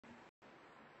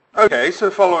Okay, so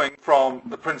following from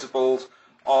the principles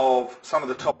of some of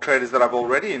the top traders that I've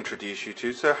already introduced you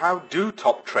to, so how do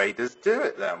top traders do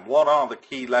it then? What are the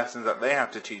key lessons that they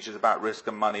have to teach us about risk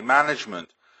and money management?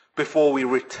 Before we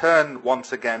return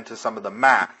once again to some of the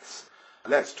maths,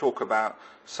 let's talk about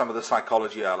some of the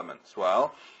psychology elements.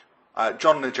 Well,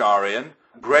 John Najarian,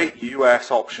 great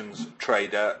US options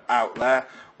trader out there.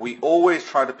 We always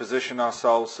try to position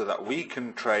ourselves so that we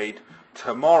can trade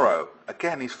tomorrow.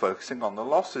 Again, he's focusing on the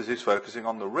losses, he's focusing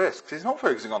on the risks, he's not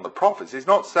focusing on the profits. He's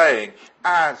not saying,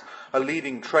 as a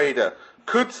leading trader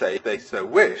could say if they so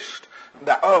wished,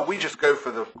 that, oh, we just go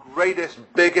for the greatest,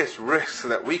 biggest risks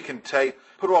that we can take,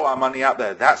 put all our money out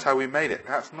there, that's how we made it.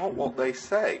 That's not what they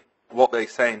say. What they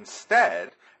say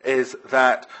instead is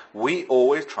that we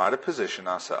always try to position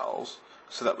ourselves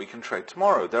so that we can trade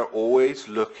tomorrow. They're always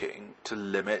looking to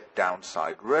limit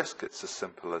downside risk. It's as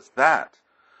simple as that.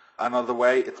 Another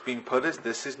way it's being put is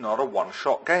this is not a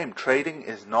one-shot game. Trading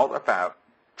is not about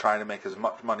trying to make as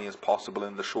much money as possible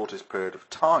in the shortest period of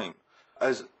time.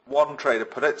 As one trader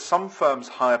put it, some firms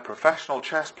hire professional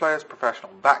chess players,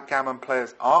 professional backgammon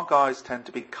players. Our guys tend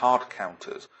to be card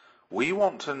counters. We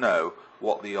want to know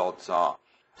what the odds are.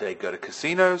 They go to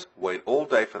casinos, wait all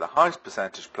day for the highest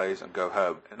percentage plays and go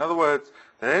home. In other words,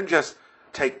 they don't just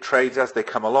take trades as they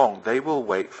come along. They will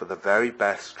wait for the very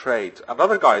best trades.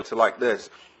 Another guy to like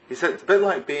this, he said it's a bit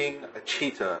like being a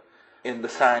cheetah in the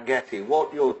Serengeti.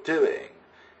 What you're doing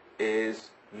is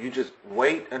you just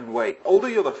wait and wait. Although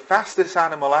you're the fastest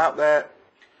animal out there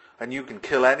and you can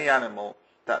kill any animal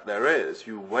that there is,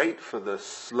 you wait for the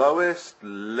slowest,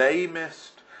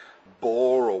 lamest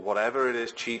boar or whatever it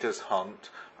is cheetahs hunt,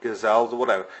 gazelles or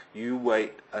whatever. You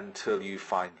wait until you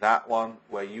find that one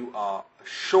where you are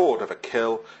assured of a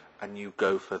kill and you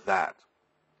go for that.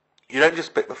 You don't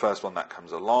just pick the first one that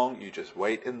comes along. You just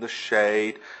wait in the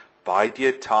shade, bide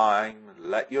your time,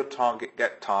 let your target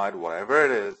get tired, whatever it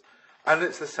is. And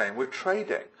it's the same with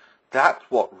trading. That's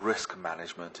what risk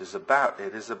management is about.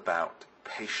 It is about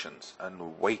patience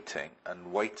and waiting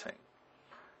and waiting.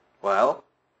 Well,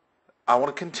 I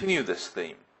want to continue this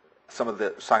theme, some of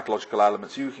the psychological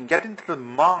elements. You can get into the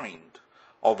mind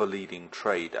of a leading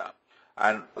trader.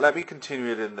 And let me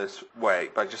continue it in this way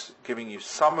by just giving you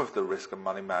some of the risk and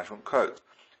money management quotes.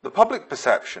 The public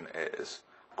perception is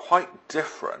quite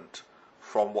different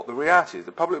from what the reality is.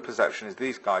 The public perception is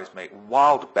these guys make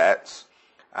wild bets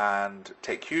and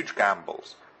take huge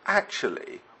gambles.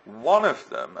 Actually, one of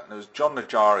them, and it was John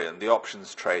Najarian, the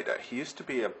options trader, he used to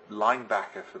be a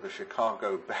linebacker for the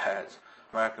Chicago Bears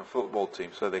American football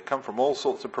team, so they come from all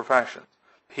sorts of professions.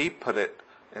 He put it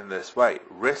in this way: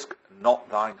 risk not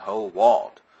thine whole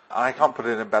wad. I can't put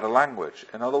it in better language.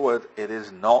 In other words, it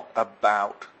is not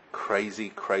about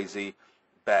crazy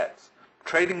bets.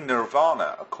 Trading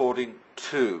nirvana, according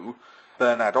to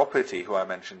Bernard Opity, who I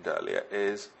mentioned earlier,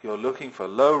 is you're looking for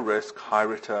low risk, high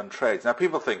return trades. Now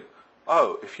people think,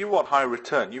 oh, if you want high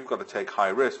return, you've got to take high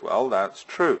risk. Well, that's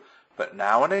true. But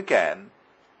now and again,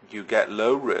 you get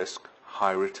low risk,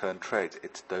 high return trades.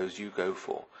 It's those you go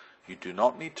for. You do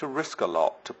not need to risk a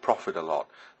lot to profit a lot.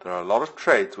 There are a lot of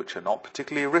trades which are not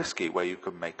particularly risky where you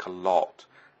can make a lot.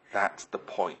 That's the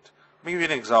point. Let me give you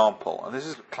an example, and this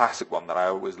is a classic one that I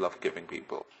always love giving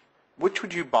people. Which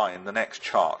would you buy in the next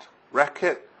chart,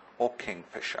 Reckitt or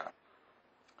Kingfisher?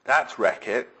 That's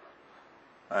Reckitt,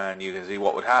 and you can see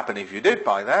what would happen if you did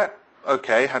buy that.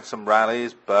 Okay, had some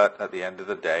rallies, but at the end of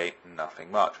the day,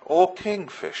 nothing much. Or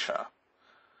Kingfisher.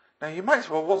 Now you might say,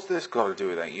 well, what's this got to do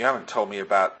with it? You haven't told me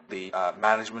about the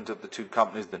management of the two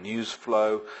companies, the news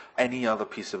flow, any other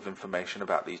piece of information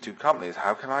about these two companies.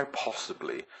 How can I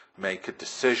possibly make a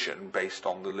decision based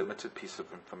on the limited piece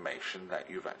of information that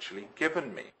you've actually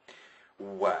given me?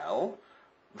 Well,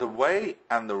 the way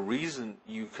and the reason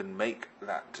you can make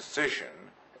that decision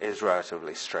is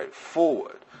relatively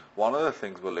straightforward. One of the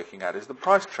things we're looking at is the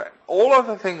price trend. All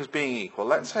other things being equal,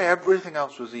 let's say everything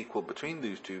else was equal between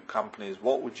these two companies,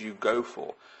 what would you go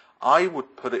for? I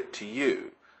would put it to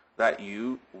you that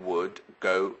you would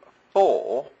go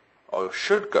for, or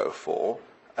should go for,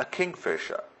 a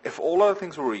Kingfisher. If all other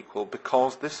things were equal,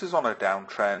 because this is on a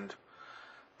downtrend,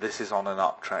 this is on an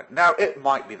uptrend. Now, it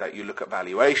might be that you look at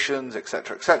valuations,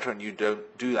 etc., and you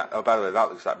don't do that. Oh, by the way, that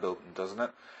looks like Bilton, doesn't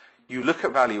it? You look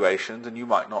at valuations and you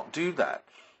might not do that.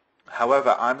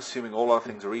 However, I'm assuming all other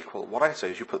things are equal. What I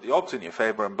say is you put the odds in your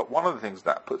favor, but one of the things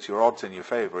that puts your odds in your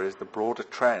favor is the broader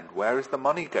trend. Where is the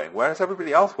money going? Where is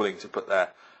everybody else willing to put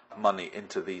their money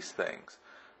into these things?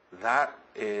 That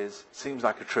seems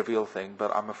like a trivial thing,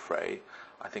 but I'm afraid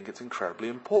I think it's incredibly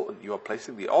important. You are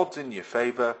placing the odds in your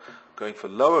favor, going for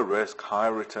lower risk,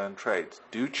 higher return trades.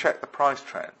 Do check the price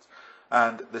trends.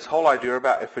 And this whole idea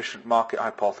about efficient market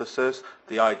hypothesis,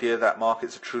 the idea that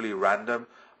markets are truly random,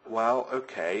 well,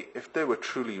 okay, if they were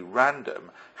truly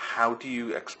random, how do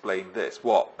you explain this?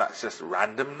 What, that's just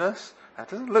randomness? That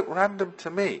doesn't look random to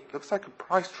me. It looks like a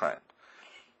price trend.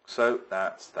 So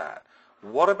that's that.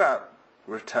 What about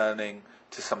returning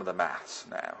to some of the maths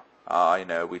now? I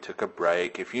know we took a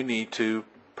break. If you need to,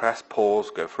 press pause,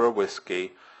 go for a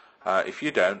whiskey. If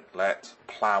you don't, let's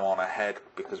plow on ahead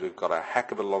because we've got a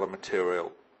heck of a lot of material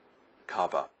to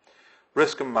cover.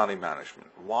 Risk and money management.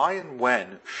 Why and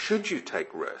when should you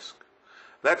take risk?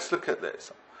 Let's look at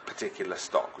this particular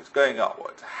stock. It's going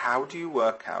upwards. How do you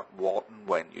work out what and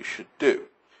when you should do?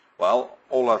 Well,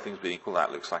 all other things being equal,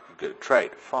 that looks like a good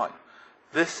trade. Fine.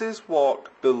 This is what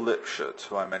Bill Lipschutz,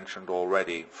 who I mentioned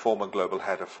already, former global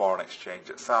head of foreign exchange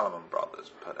at Salomon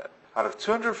Brothers, put it. Out of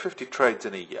 250 trades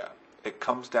in a year, it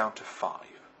comes down to 5.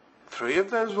 3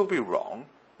 of those will be wrong,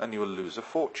 and you will lose a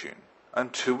fortune.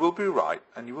 And 2 will be right,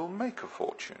 and you will make a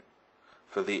fortune.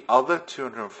 For the other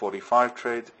 245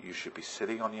 trades, you should be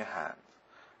sitting on your hands.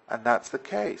 And that's the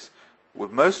case.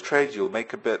 With most trades, you'll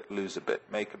make a bit, lose a bit,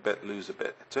 make a bit, lose a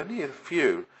bit. It's only a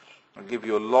few and give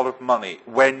you a lot of money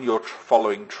when you're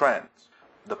following trends.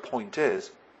 The point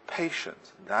is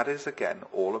patience. That is, again,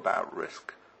 all about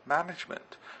risk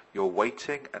management. You're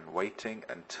waiting and waiting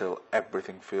until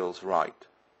everything feels right.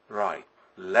 Right.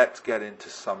 Let's get into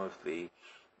some of the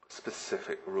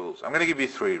specific rules. I'm going to give you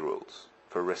 3 rules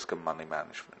for risk and money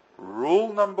management.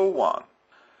 Rule number 1.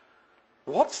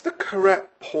 What's the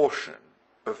correct portion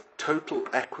of total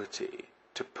equity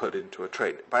to put into a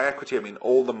trade? By equity, I mean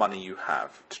all the money you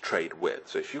have to trade with.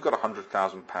 So if you've got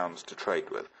 £100,000 to trade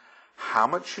with, how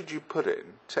much should you put in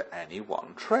to any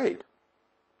one trade?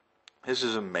 This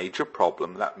is a major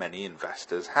problem that many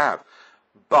investors have,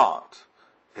 but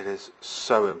it is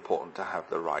so important to have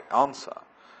the right answer.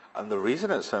 And the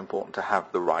reason it's so important to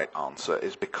have the right answer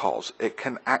is because it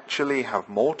can actually have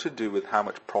more to do with how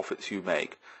much profits you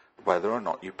make, whether or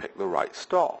not you pick the right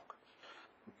stock.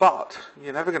 But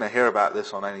you're never going to hear about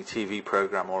this on any TV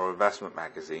program or investment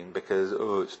magazine because,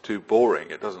 oh, it's too boring,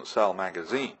 it doesn't sell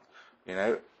magazines. You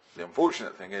know, the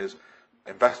unfortunate thing is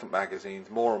investment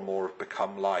magazines more and more have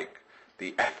become like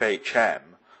the FHM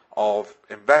of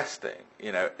investing.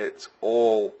 You know, it's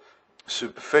all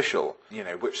superficial. You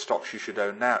know, which stocks you should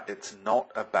own now. It's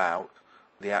not about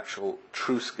the actual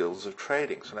true skills of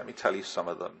trading. So let me tell you some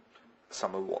of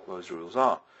what those rules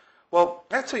are. Well,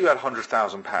 let's say you had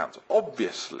 £100,000.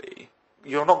 Obviously,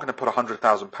 you're not going to put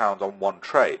 £100,000 on one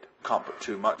trade. You can't put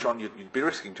too much on, you'd be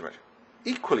risking too much.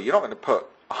 Equally, you're not going to put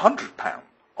 £100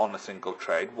 on a single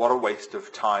trade. What a waste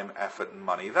of time, effort, and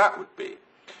money that would be.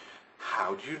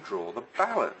 How do you draw the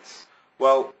balance?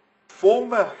 Well, the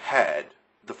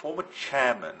former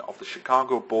chairman of the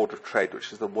Chicago Board of Trade,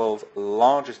 which is the world's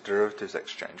largest derivatives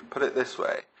exchange, put it this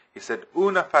way. He said,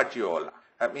 una fagiola.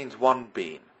 That means 1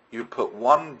 bean. You put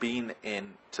 1 bean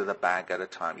into the bag at a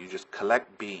time. You just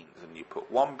collect beans and you put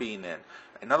 1 bean in.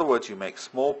 In other words, you make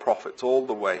small profits all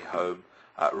the way home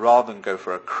rather than go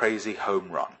for a crazy home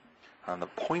run. And the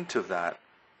point of that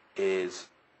is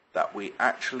that we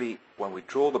actually, when we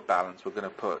draw the balance, we're going to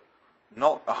put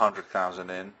not 100,000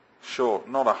 in, sure,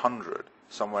 not 100,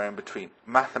 somewhere in between.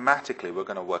 Mathematically, we're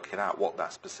going to work it out what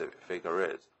that specific figure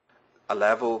is. A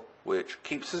level which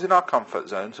keeps us in our comfort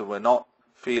zone so we're not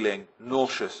feeling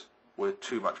nauseous with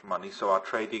too much money, so our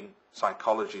trading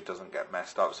psychology doesn't get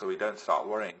messed up, so we don't start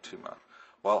worrying too much.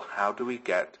 Well, how do we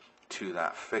get to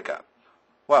that figure?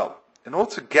 Well, in order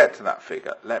to get to that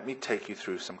figure, let me take you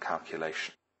through some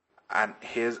calculation. And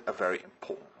here's a very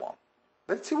important one.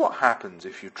 Let's see what happens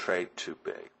if you trade too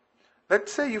big.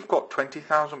 Let's say you've got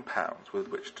 £20,000 with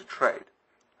which to trade.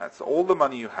 That's all the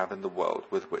money you have in the world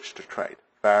with which to trade.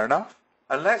 Fair enough?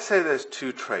 And let's say there's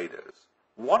 2 traders.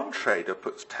 One trader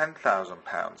puts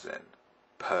 £10,000 in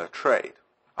per trade.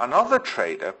 Another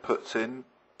trader puts in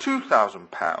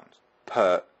 £2,000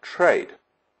 per trade.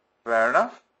 Fair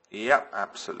enough? Yep,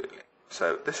 absolutely.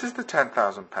 So this is the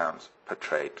 £10,000 per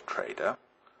trade trader,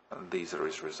 and these are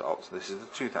his results. This is the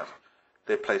 2,000.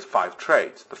 They place 5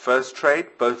 trades. The first trade,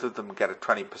 both of them get a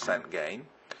 20% gain.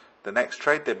 The next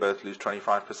trade, they both lose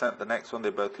 25%. The next one, they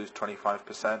both lose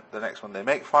 25%. The next one, they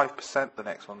make 5%. The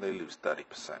next one, they lose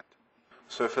 30%.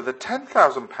 So for the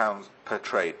 £10,000 per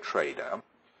trade trader,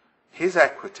 his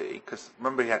equity, because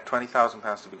remember he had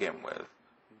 £20,000 to begin with,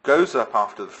 goes up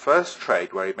after the first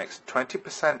trade where he makes a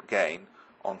 20% gain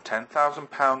on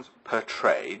 £10,000 per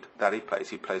trade that he plays.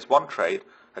 He plays 1 trade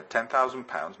at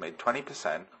 £10,000, made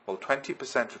 20%. Well,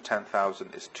 20% of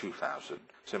 10,000 is 2,000.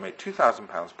 So he made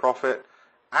 £2,000 profit,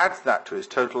 adds that to his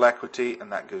total equity,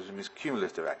 and that gives him his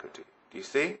cumulative equity. Do you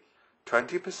see?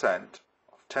 20%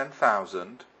 of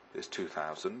 10,000 is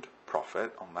 2,000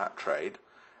 profit on that trade,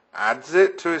 adds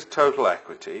it to his total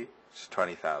equity, which is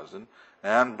 20,000,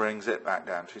 and brings it back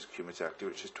down to his cumulative equity,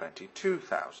 which is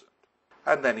 22,000.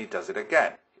 And then he does it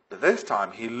again. But this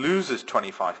time he loses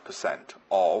 25%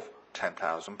 of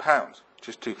 £10,000, which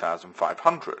is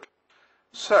 2,500.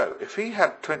 So if he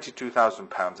had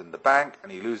 £22,000 in the bank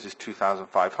and he loses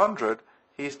 2,500,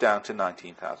 he's down to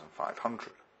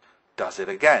 19,500. Does it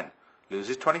again.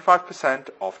 Loses 25%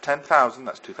 of 10,000,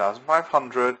 that's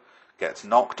 2,500, gets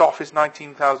knocked off his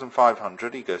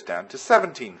 19,500, he goes down to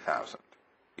 17,000.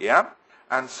 Yeah?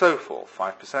 And so forth,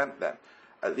 5% then.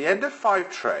 At the end of 5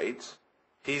 trades,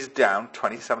 he's down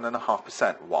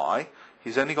 27.5%. Why?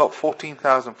 He's only got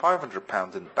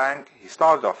 £14,500 in the bank. He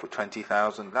started off with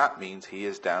 20,000. That means he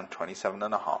is down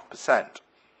 27.5%.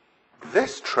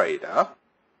 This trader,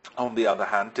 on the other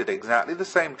hand, did exactly the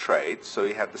same trade, so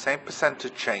he had the same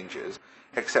percentage changes,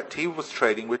 except he was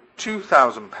trading with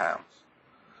 £2,000.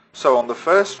 So on the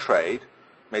first trade,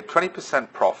 made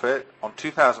 20% profit on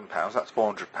 £2,000, that's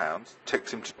 £400,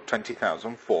 takes him to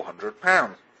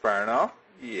 £20,400. Fair enough?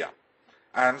 Yeah.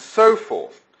 And so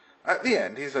forth. At the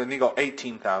end, he's only got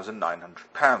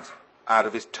 £18,900 out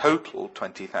of his total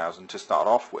 $20,000 to start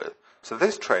off with. So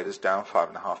this trade is down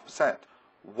 5.5%.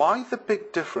 Why the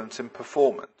big difference in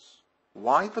performance?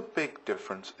 Why the big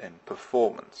difference in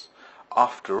performance?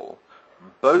 After all,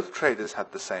 both traders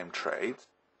had the same trades,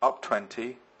 up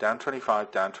 20, down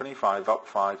 25, down 25, up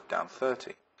 5, down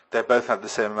 30. They both had the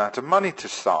same amount of money to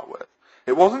start with.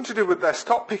 It wasn't to do with their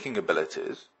stock picking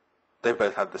abilities. They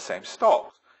both had the same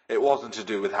stocks. It wasn't to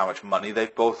do with how much money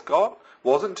they've both got. It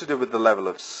wasn't to do with the level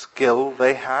of skill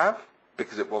they have,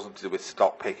 because it wasn't to do with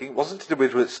stock picking. It wasn't to do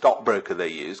with which stockbroker they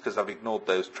use, because I've ignored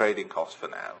those trading costs for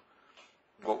now.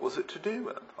 What was it to do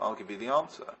with? I'll give you the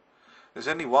answer. There's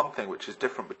only one thing which is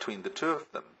different between the two of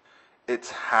them.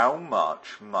 It's how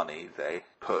much money they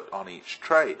put on each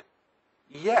trade.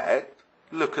 Yet,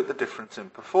 look at the difference in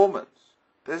performance.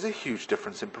 There's a huge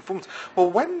difference in performance. Well,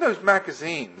 when those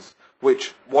magazines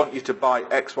which want you to buy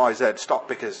XYZ stock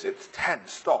because it's 10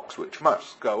 stocks which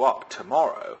must go up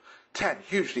tomorrow, 10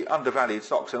 hugely undervalued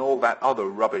stocks and all that other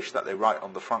rubbish that they write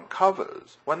on the front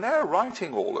covers, when they're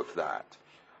writing all of that,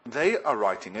 they are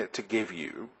writing it to give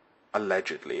you,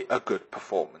 allegedly, a good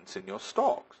performance in your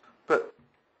stocks. But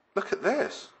look at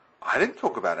this. I didn't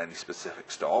talk about any specific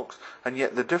stocks, and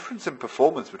yet the difference in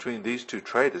performance between these two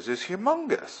traders is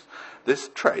humongous. This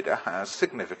trader has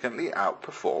significantly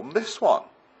outperformed this one.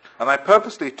 And I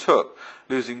purposely took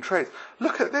losing trades.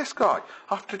 Look at this guy.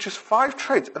 After just 5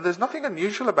 trades, and there's nothing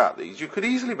unusual about these, you could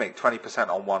easily make 20%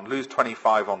 on one, lose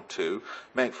 25 on 2,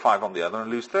 make 5 on the other, and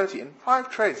lose 30. In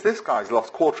 5 trades, this guy's lost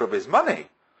a quarter of his money.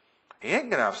 He ain't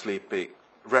going to have sleepy,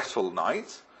 restful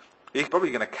nights. He's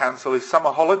probably going to cancel his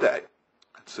summer holiday.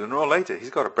 And sooner or later, he's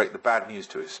got to break the bad news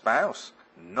to his spouse.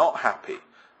 Not happy.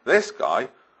 This guy,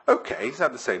 okay, he's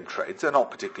had the same trades. They're not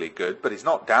particularly good, but he's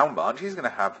not down much. He's going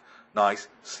to have nice,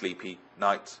 sleepy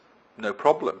nights. No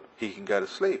problem. He can go to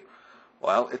sleep.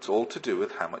 Well, it's all to do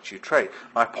with how much you trade.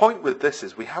 My point with this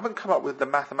is we haven't come up with the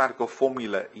mathematical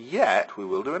formula yet, we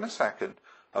will do in a second,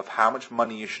 of how much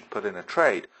money you should put in a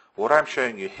trade. What I'm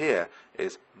showing you here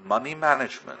is money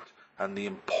management and the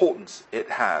importance it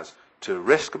has to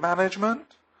risk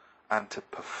management and to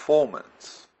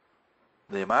performance.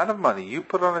 The amount of money you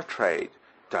put on a trade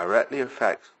directly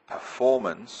affects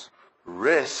performance,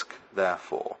 risk,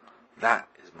 therefore. That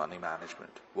is money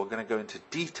management. We're going to go into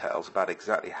details about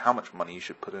exactly how much money you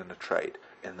should put in a trade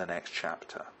in the next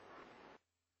chapter.